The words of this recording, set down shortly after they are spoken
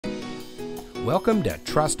Welcome to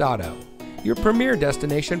Trust Auto, your premier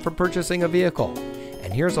destination for purchasing a vehicle.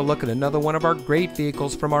 And here's a look at another one of our great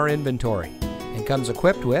vehicles from our inventory. And comes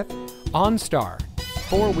equipped with OnStar,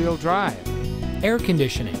 4-wheel drive, air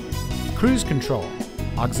conditioning, cruise control,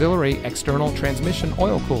 auxiliary external transmission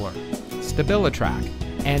oil cooler,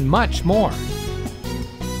 StabiliTrak, and much more.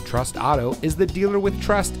 Trust Auto is the dealer with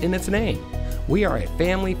trust in its name. We are a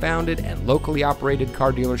family-founded and locally operated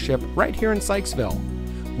car dealership right here in Sykesville.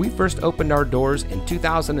 We first opened our doors in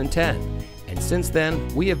 2010, and since then,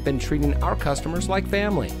 we have been treating our customers like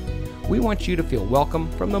family. We want you to feel welcome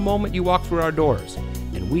from the moment you walk through our doors,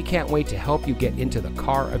 and we can't wait to help you get into the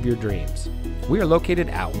car of your dreams. We are located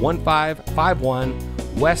at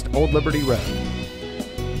 1551 West Old Liberty Road.